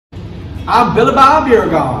I'm Billy Bob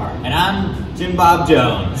Beauregard. And I'm Jim Bob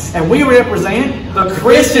Jones. And we represent the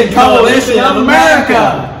Christian Coalition of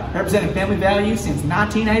America, representing family values since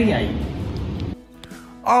 1988.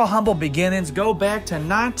 Our humble beginnings go back to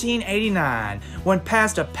 1989, when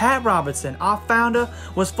Pastor Pat Robertson, our founder,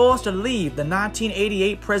 was forced to leave the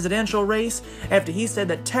 1988 presidential race after he said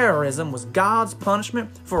that terrorism was God's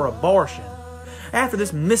punishment for abortion. After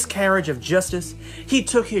this miscarriage of justice, he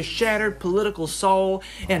took his shattered political soul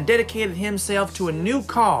and dedicated himself to a new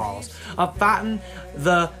cause of fighting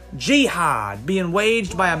the jihad being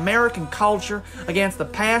waged by American culture against the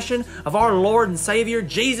passion of our Lord and Savior,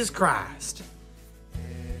 Jesus Christ.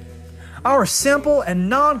 Our simple and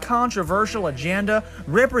non-controversial agenda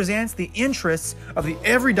represents the interests of the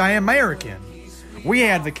everyday American. We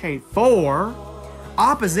advocate for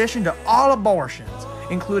opposition to all abortions,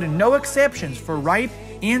 including no exceptions for rape,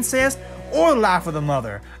 incest, or the life of the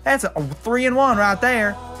mother. That's a 3-in-1 right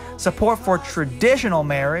there. Support for traditional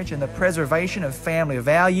marriage and the preservation of family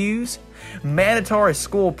values, mandatory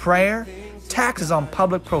school prayer, taxes on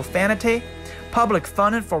public profanity, public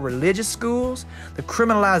funding for religious schools, the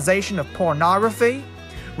criminalization of pornography,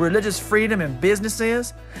 religious freedom in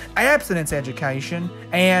businesses, abstinence education,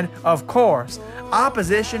 and, of course,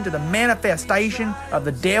 opposition to the manifestation of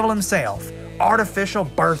the devil himself, artificial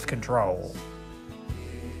birth control.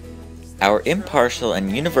 Our impartial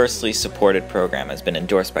and universally supported program has been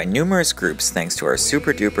endorsed by numerous groups thanks to our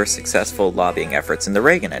super-duper successful lobbying efforts in the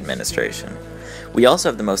Reagan administration. We also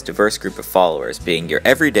have the most diverse group of followers, being your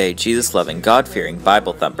everyday Jesus-loving, God-fearing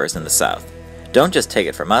Bible thumpers in the South. Don't just take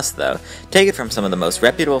it from us, though. Take it from some of the most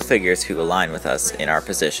reputable figures who align with us in our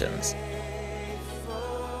positions.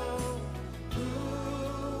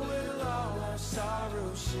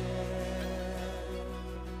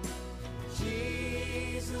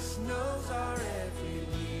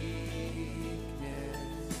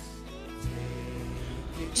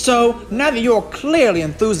 So, now that you're clearly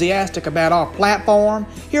enthusiastic about our platform,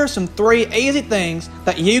 here are some 3 easy things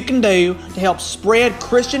that you can do to help spread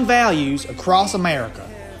Christian values across America.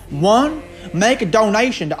 1. Make a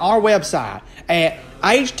donation to our website at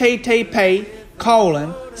http://www.cc.org/.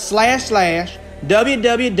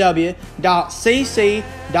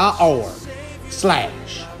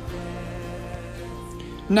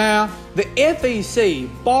 Now, the FEC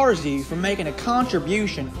bars you from making a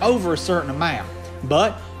contribution over a certain amount,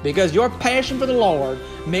 but because your passion for the Lord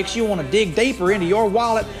makes you want to dig deeper into your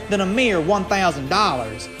wallet than a mere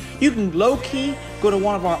 $1,000, you can low-key go to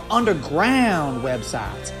one of our underground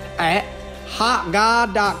websites at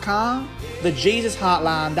hotgod.com,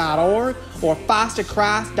 thejesushotline.org, or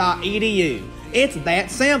feistofchrist.edu. It's that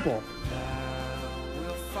simple.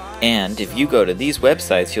 And if you go to these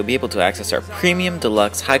websites, you'll be able to access our premium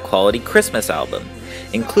deluxe high-quality Christmas album.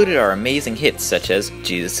 Included are amazing hits such as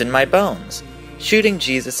Jesus in My Bones, Shooting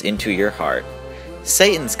Jesus into Your Heart,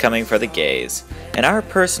 Satan's Coming for the Gays, and our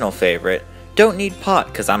personal favorite, Don't Need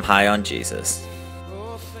Pot 'Cause I'm High on Jesus.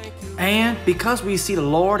 And because we see the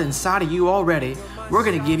Lord inside of you already, we're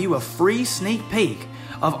going to give you a free sneak peek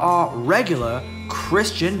of our regular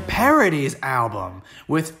Christian Parodies album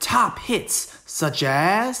with top hits such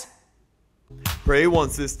as Pray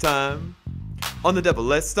once this time. On the devil,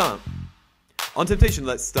 let's stomp. On temptation,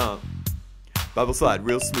 let's stomp. Bible slide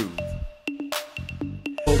real smooth.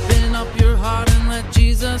 Open up your heart and let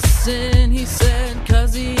Jesus in, he said,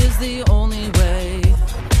 'cause he is the only way.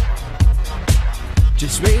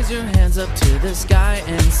 Just raise your hands up to the sky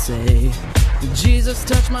and say, Jesus,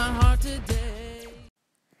 touch my heart today.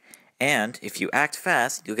 And if you act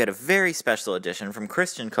fast, you'll get a very special edition from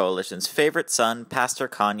Christian Coalition's favorite son, Pastor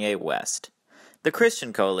Kanye West. The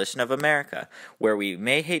Christian Coalition of America, where we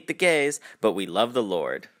may hate the gays, but we love the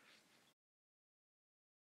Lord.